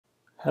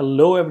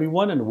Hello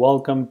everyone and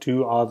welcome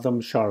to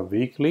Azam Shah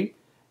Weekly.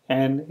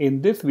 And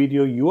in this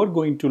video, you are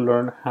going to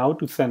learn how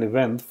to send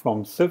events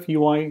from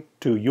SwiftUI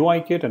to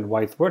UIKit and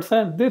vice versa.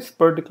 And this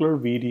particular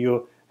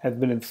video has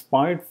been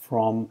inspired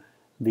from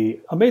the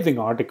amazing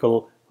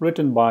article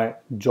written by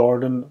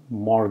Jordan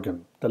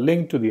Morgan. The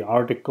link to the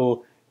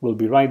article will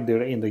be right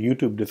there in the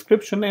YouTube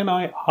description. And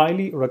I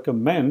highly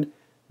recommend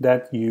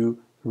that you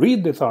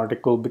read this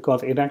article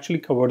because it actually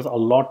covers a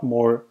lot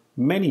more,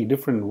 many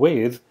different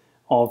ways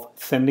of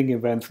sending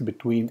events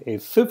between a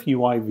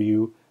SwiftUI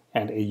view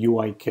and a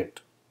UIKit.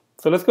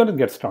 So let's go ahead and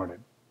get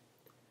started.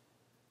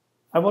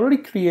 I've already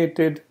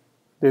created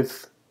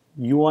this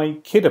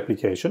UIKit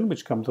application,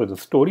 which comes with a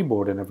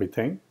storyboard and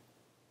everything.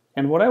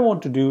 And what I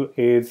want to do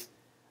is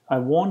I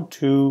want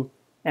to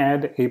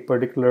add a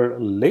particular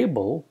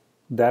label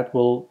that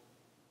will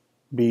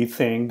be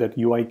saying that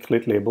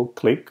UIKit label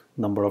click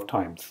number of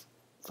times.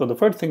 So the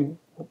first thing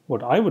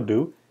what I would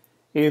do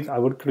is I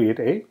would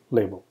create a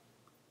label.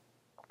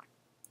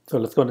 So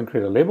let's go ahead and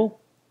create a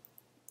label.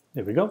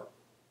 There we go.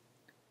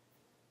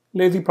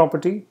 Lazy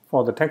property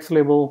for the text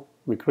label.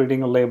 We're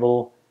creating a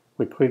label.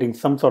 We're creating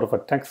some sort of a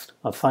text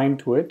assigned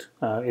to it.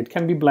 It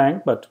can be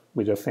blank, but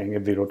we're just saying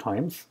it 0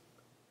 times.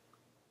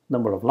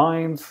 Number of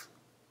lines.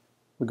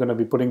 We're going to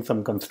be putting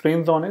some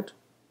constraints on it.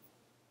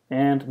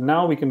 And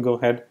now we can go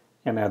ahead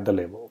and add the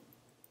label.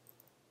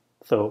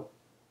 So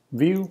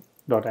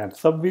view.add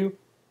subview,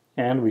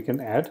 and we can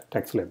add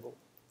text label.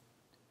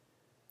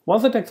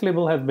 Once the text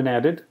label has been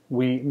added,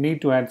 we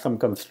need to add some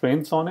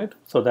constraints on it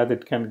so that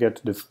it can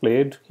get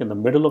displayed in the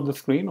middle of the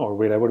screen or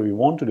wherever we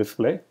want to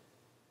display.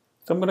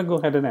 So I'm going to go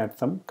ahead and add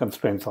some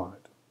constraints on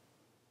it.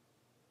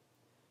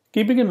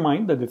 Keeping in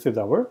mind that this is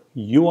our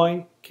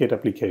UIKit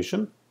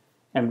application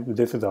and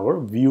this is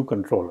our view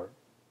controller.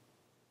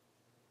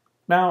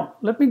 Now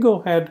let me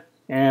go ahead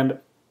and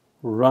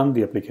run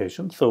the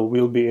application so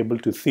we'll be able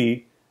to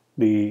see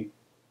the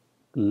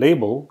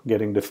label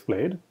getting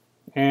displayed.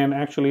 And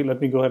actually, let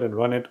me go ahead and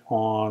run it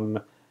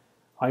on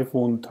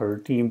iPhone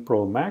 13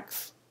 Pro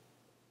Max.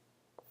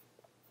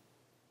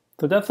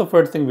 So that's the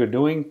first thing we're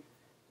doing.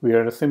 We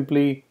are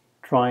simply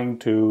trying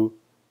to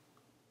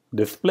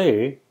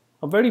display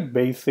a very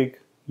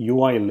basic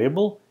UI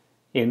label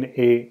in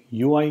a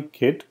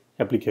UIKit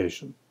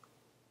application.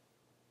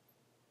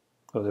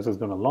 So this is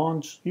going to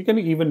launch. You can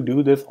even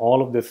do this,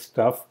 all of this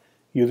stuff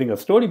using a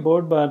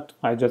storyboard, but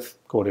I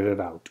just coded it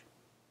out.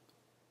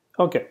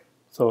 Okay.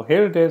 So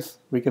here it is,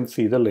 we can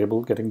see the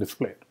label getting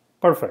displayed.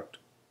 Perfect.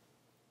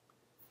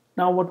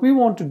 Now what we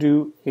want to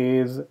do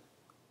is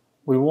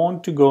we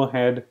want to go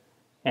ahead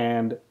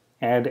and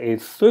add a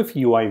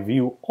SwiftUI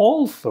view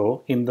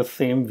also in the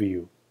same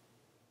view.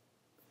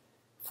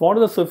 For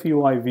the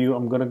SwiftUI view,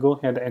 I'm going to go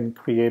ahead and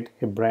create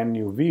a brand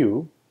new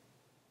view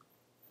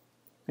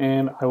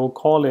and I will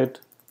call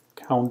it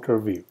counter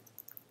view.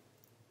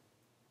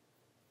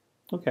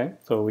 Okay,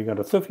 so we got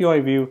a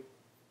SwiftUI view.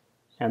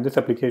 And this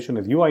application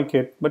is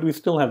UIKit, but we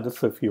still have the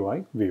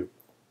SwiftUI view.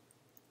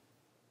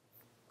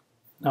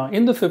 Now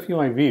in the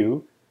SwiftUI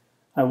view,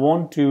 I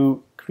want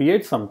to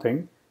create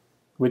something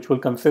which will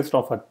consist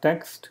of a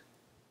text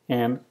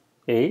and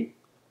a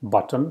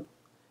button.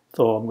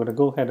 So I'm going to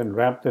go ahead and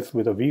wrap this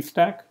with a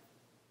VStack.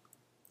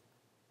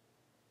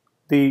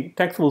 The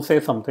text will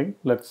say something.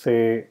 Let's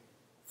say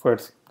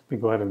first, let me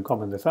go ahead and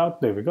comment this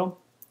out. There we go.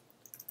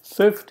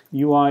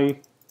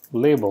 SwiftUI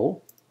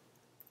label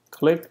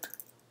clicked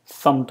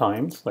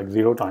sometimes, like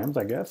 0 times,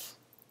 I guess.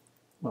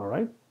 All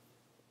right.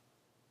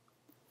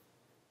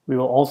 We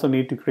will also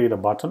need to create a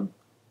button,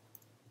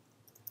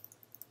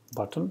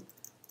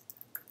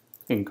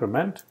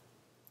 increment.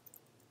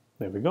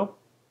 There we go.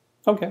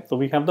 Okay, so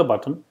we have the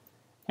button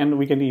and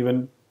we can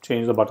even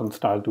change the button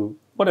style to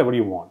whatever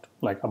you want,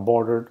 like a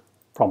bordered,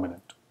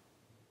 prominent.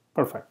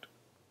 Perfect.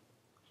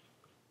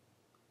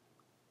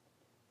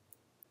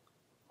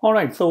 All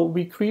right, so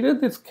we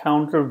created this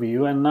counter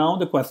view and now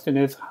the question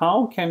is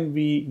how can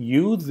we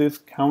use this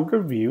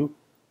counter view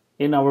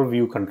in our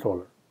view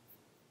controller,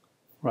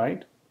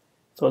 right?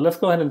 So let's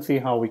go ahead and see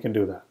how we can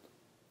do that.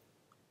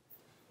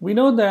 We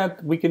know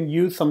that we can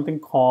use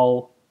something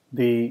called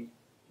the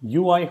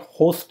UI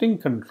hosting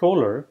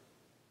controller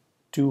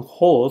to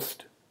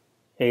host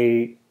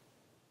a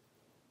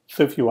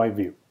SwiftUI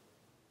view.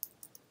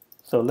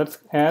 So let's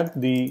add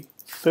the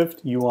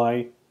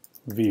SwiftUI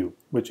view,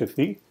 which is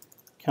the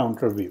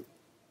counter view.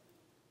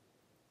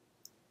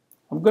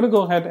 I'm going to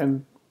go ahead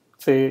and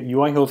say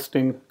UI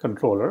hosting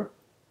controller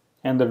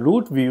and the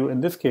root view,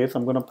 in this case,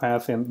 I'm going to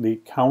pass in the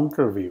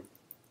counter view.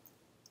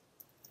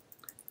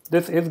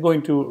 This is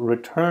going to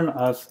return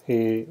us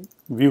a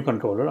view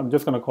controller. I'm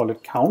just going to call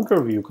it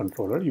counter view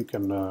controller. You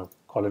can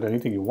call it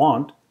anything you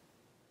want.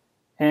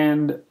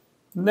 And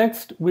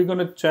next, we're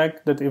going to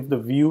check that if the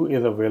view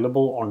is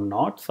available or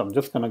not. So I'm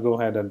just going to go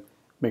ahead and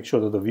make sure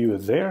that the view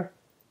is there.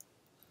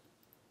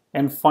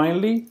 And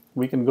finally,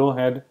 we can go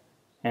ahead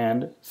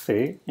and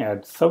say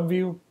add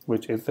subview,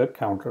 which is the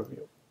counter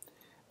view.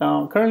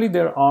 Now, currently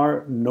there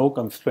are no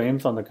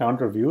constraints on the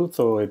counter view,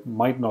 so it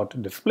might not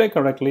display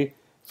correctly.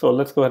 So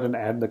let's go ahead and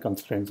add the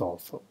constraints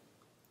also.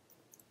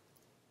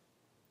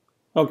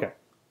 Okay,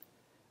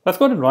 let's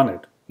go ahead and run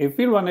it. If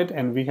we run it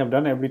and we have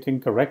done everything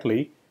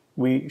correctly,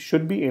 we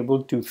should be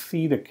able to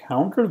see the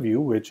counter view,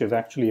 which is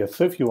actually a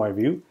SwiftUI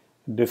view,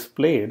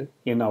 displayed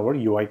in our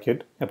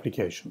UIKit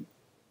application.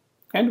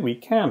 And we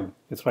can,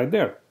 it's right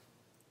there.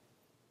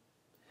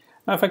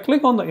 Now if I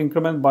click on the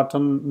increment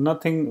button,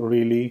 nothing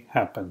really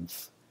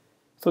happens.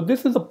 So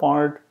this is a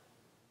part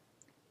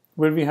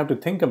where we have to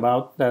think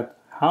about that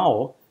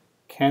how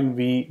can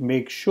we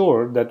make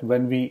sure that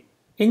when we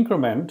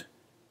increment,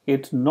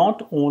 it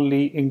not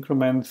only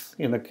increments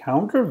in the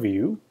counter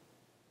view,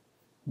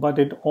 but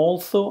it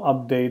also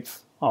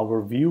updates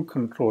our view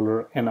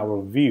controller and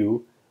our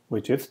view,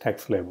 which is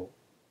text label.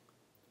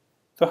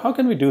 So how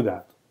can we do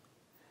that?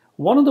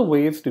 One of the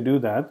ways to do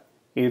that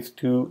is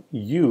to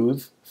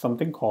use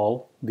something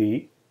called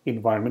the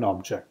environment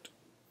object.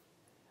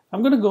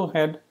 I'm going to go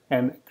ahead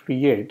and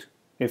create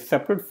a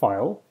separate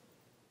file,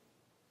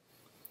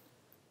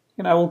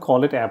 and I will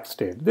call it app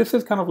state. This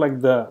is kind of like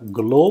the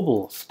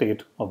global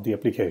state of the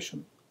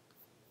application.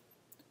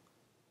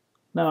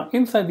 Now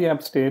inside the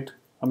app state,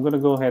 I'm going to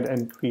go ahead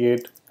and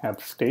create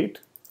app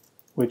state,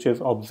 which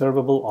is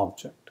observable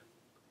object.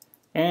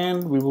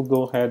 And we will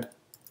go ahead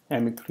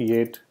and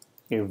create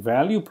a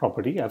value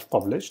property as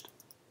published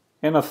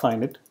and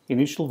assign it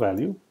initial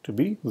value to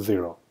be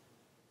 0.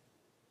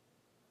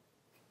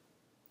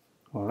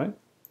 All right.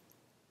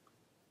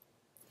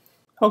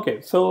 Okay,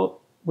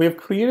 so we have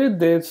created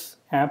this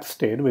app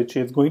state, which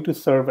is going to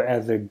serve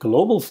as a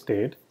global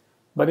state.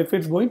 But if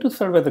it's going to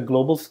serve as a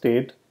global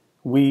state,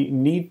 we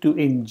need to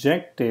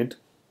inject it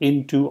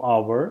into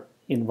our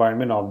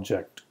environment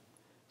object.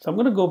 So I'm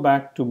going to go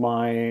back to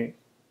my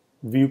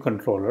view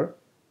controller,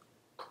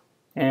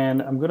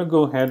 and I'm going to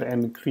go ahead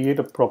and create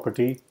a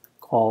property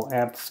called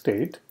app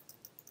state,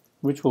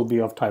 which will be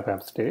of type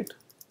app state.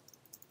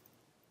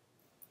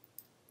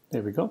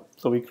 There we go.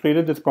 So we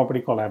created this property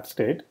called app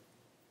state.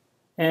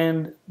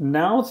 And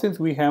now since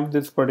we have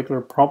this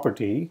particular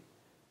property,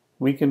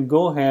 we can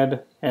go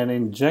ahead and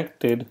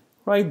inject it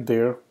right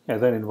there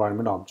as an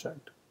environment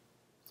object.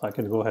 So I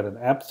can go ahead and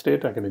app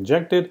state, I can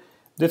inject it.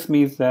 This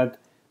means that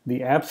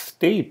the app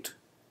state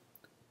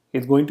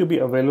is going to be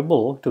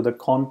available to the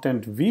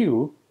content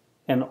view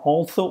and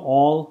also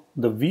all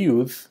the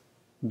views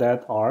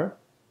that are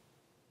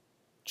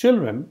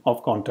children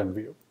of content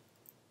view.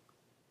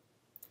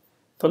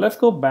 So let's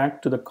go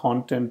back to the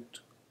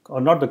content,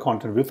 or not the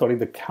content view, sorry,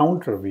 the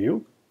counter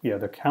view. Yeah,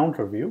 the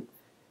counter view.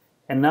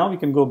 And now we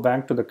can go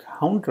back to the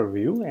counter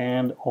view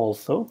and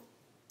also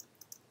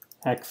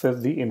access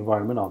the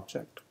environment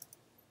object.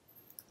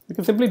 We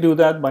can simply do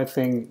that by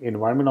saying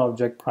environment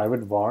object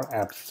private var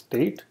app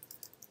state,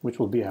 which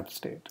will be app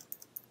state.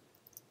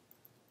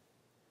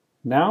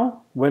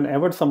 Now,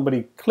 whenever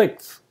somebody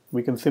clicks,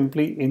 we can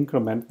simply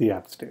increment the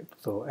app state.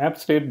 So app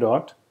state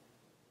dot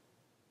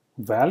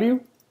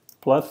value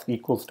plus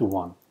equals to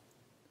 1.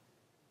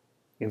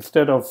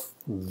 Instead of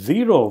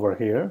 0 over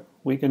here,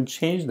 we can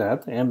change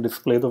that and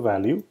display the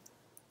value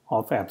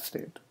of app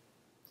state.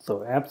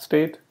 So app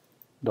state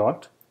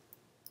dot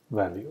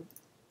value.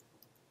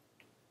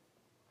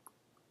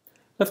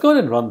 Let's go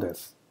ahead and run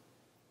this.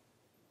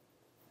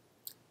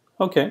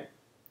 Okay,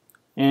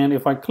 and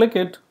if I click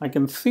it, I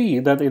can see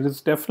that it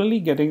is definitely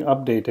getting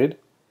updated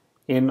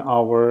in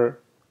our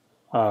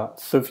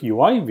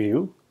SwiftUI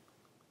view,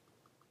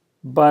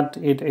 but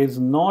it is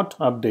not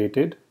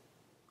updated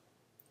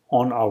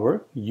on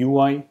our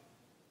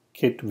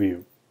UIKit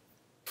view.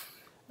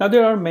 Now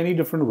there are many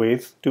different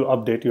ways to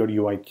update your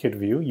UIKit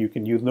view. You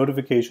can use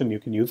notification, you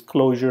can use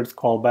closures,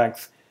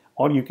 callbacks,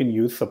 or you can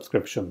use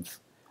subscriptions.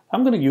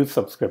 I'm going to use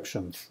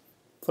subscriptions.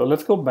 So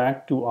let's go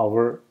back to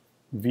our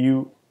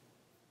view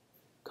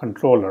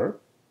controller,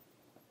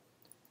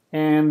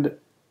 and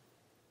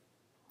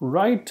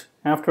right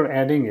after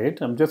adding it,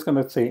 I'm just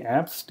going to say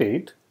app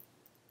state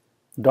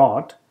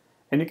dot,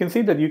 and you can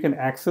see that you can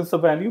access the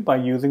value by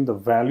using the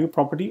value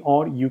property,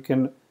 or you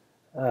can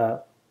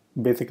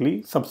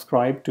basically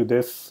subscribe to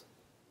this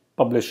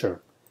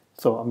publisher.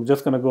 So I'm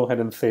just going to go ahead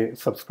and say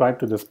subscribe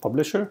to this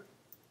publisher.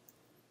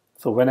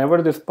 So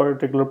whenever this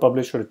particular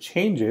publisher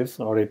changes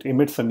or it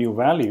emits a new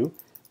value,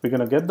 we're going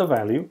to get the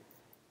value,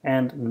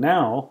 and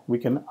now we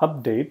can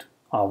update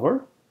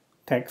our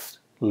text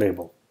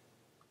label.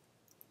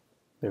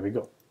 There we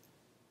go.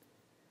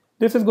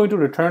 This is going to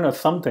return us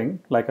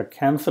something like a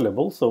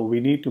cancelable, so we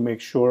need to make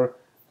sure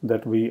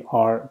that we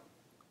are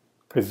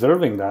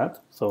preserving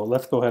that. So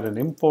let's go ahead and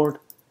import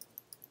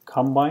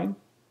combine,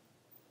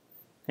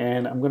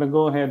 and I'm going to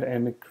go ahead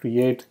and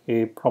create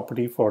a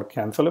property for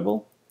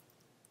cancelable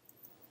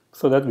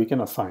so that we can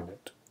assign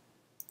it.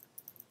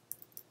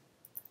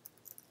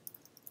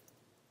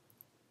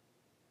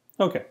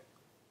 Okay,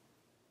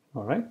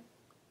 all right.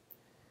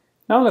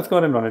 Now let's go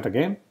ahead and run it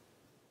again.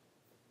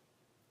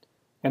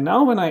 And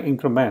now when I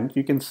increment,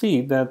 you can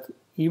see that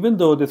even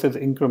though this is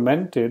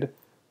incremented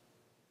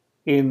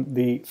in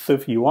the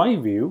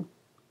SwiftUI view,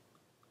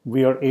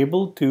 we are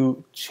able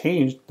to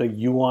change the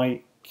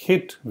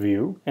UIKit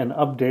view and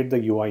update the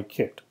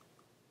UIKit.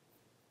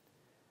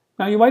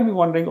 Now you might be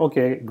wondering,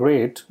 okay,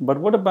 great, but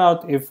what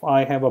about if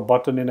I have a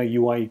button in a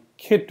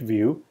UIKit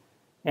view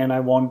and I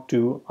want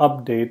to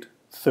update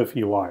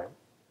SwiftUI?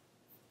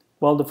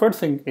 Well, the first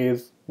thing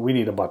is we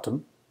need a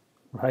button,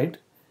 right?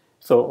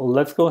 So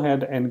let's go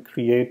ahead and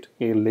create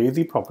a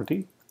lazy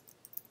property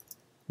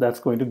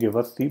that's going to give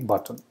us the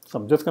button. So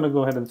I'm just going to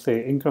go ahead and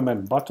say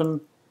increment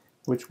button,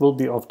 which will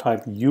be of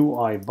type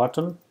UI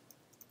button,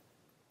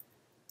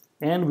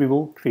 and we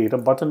will create a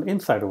button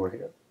inside over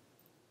here.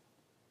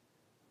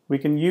 We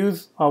can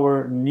use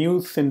our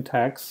new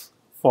syntax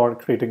for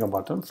creating a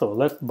button. So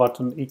let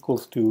button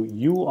equals to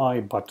UI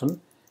button,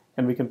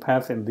 and we can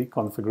pass in the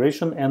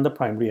configuration and the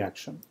primary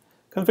action.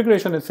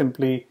 Configuration is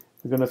simply,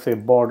 we're going to say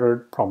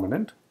bordered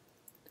prominent,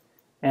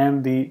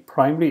 and the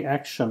primary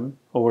action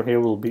over here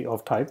will be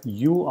of type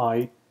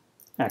UI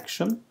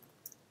action,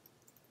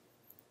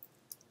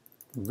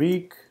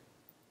 weak,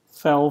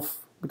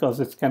 self, because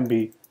this can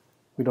be,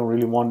 we don't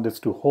really want this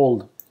to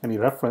hold any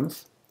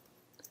reference,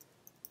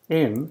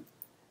 in,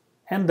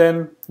 and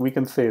then we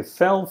can say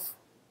self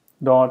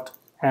dot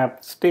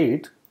app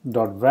state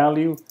dot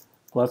value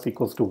plus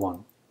equals to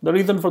 1. The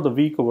reason for the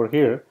weak over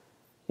here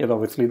is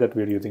obviously that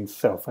we're using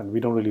self, and we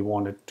don't really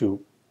want it to,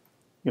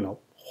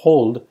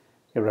 hold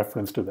a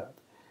reference to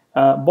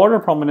that. Border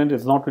prominent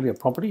is not really a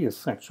property,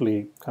 it's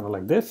actually kind of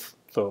like this,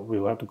 so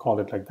we'll have to call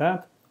it like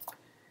that.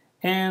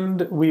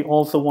 And we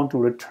also want to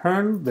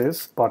return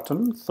this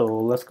button, so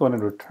let's go ahead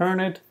and return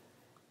it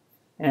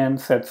and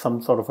set some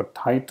sort of a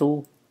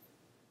title,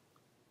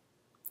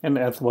 and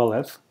as well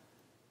as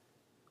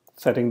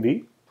setting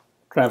the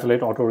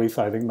translate auto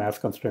resizing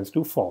mask constraints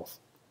to false.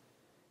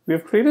 We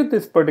have created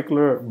this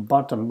particular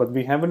button, but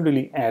we haven't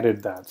really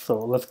added that. So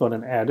let's go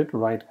ahead and add it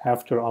right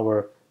after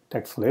our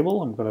text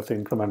label. I'm going to say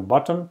increment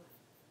button,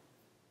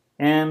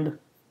 and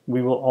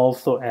we will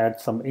also add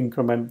some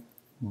increment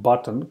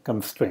button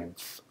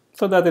constraints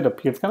so that it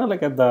appears kind of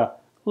like at the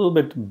little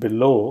bit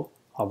below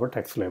our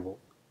text label.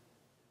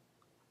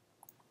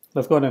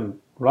 Let's go ahead and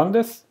run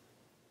this.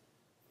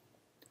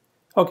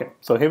 Okay,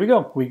 so here we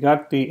go. We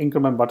got the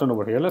increment button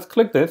over here. Let's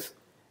click this,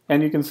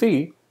 and you can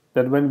see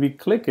that when we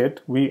click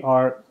it, we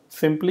are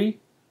simply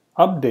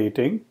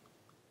updating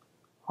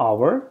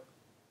our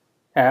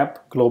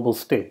app global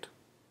state,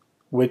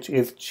 which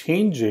is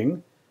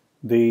changing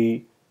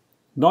the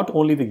not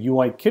only the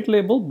UIKit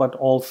label, but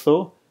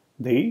also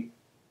the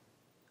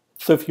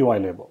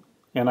SwiftUI label.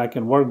 And I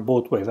can work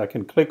both ways. I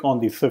can click on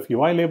the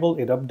SwiftUI label,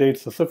 it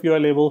updates the SwiftUI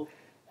label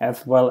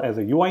as well as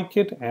a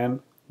UIKit,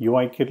 and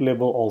UIKit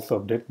label also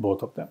update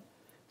both of them.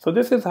 So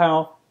this is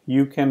how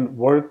you can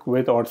work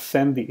with or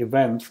send the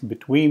events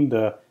between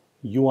the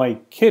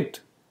UIKit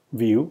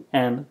view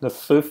and the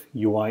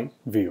SwiftUI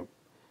view.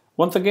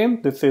 Once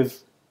again, this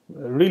is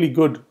a really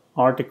good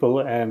article,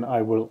 and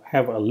I will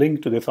have a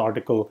link to this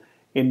article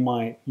in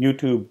my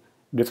YouTube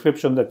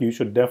description that you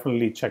should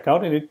definitely check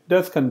out, and it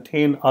does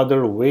contain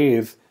other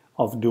ways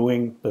of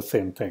doing the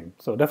same thing.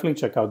 So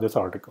definitely check out this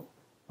article.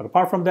 But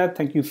apart from that,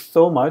 thank you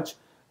so much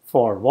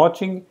for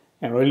watching,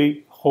 and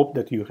really hope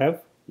that you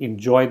have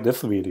enjoyed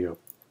this video.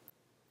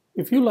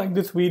 If you like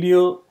this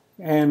video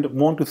and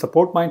want to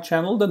support my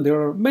channel, then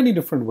there are many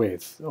different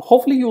ways.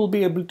 Hopefully you will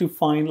be able to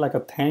find like a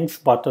thanks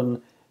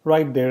button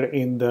right there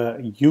in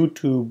the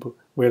YouTube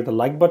where the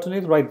like button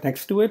is right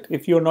next to it.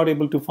 If you're not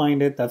able to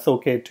find it, that's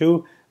okay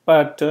too,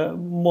 but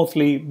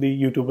mostly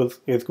the YouTube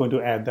is going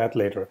to add that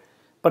later.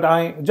 But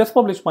I just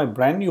published my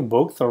brand new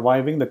book,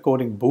 Surviving the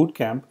Coding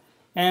Bootcamp,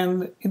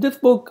 and in this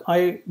book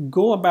I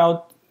go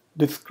about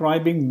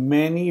describing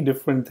many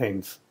different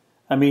things.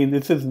 I mean,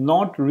 this is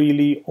not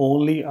really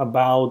only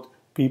about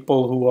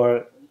people who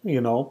are,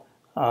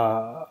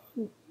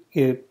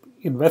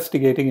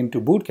 investigating into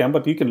bootcamp,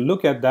 but you can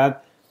look at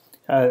that.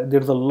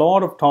 There's a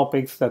lot of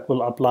topics that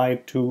will apply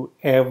to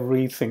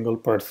every single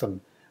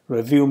person.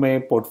 Resume,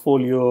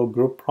 portfolio,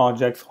 group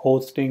projects,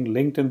 hosting,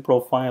 LinkedIn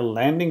profile,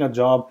 landing a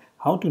job,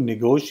 how to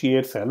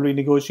negotiate salary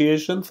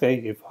negotiations.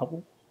 Hey,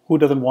 who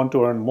doesn't want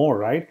to earn more,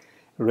 right?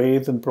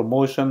 Raise and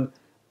promotion,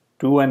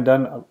 do and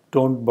done,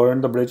 don't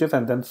burn the bridges,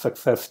 and then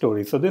success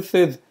stories. So this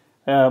is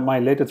my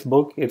latest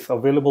book. It's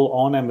available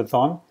on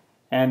Amazon,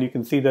 and you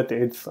can see that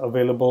it's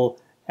available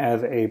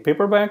as a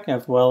paperback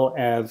as well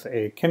as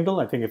a Kindle.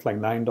 I think it's like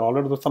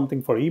 $9 or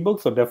something for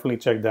ebook, so definitely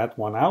check that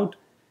one out.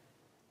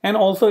 And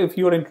also, if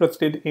you're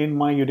interested in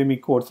my Udemy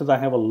courses, I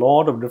have a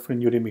lot of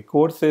different Udemy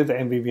courses: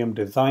 MVVM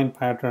design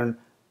pattern,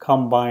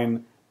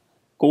 Combine,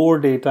 core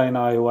data in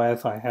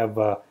iOS. I have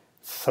a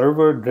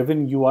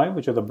server-driven UI,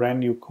 which is a brand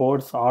new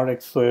course,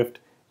 RX Swift.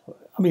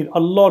 I mean, a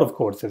lot of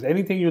courses.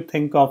 Anything you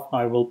think of,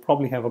 I will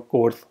probably have a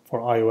course for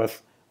iOS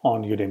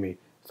on Udemy.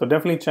 So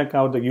definitely check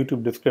out the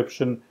YouTube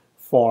description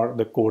for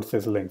the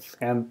courses links.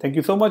 And thank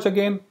you so much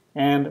again,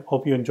 and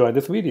hope you enjoyed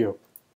this video.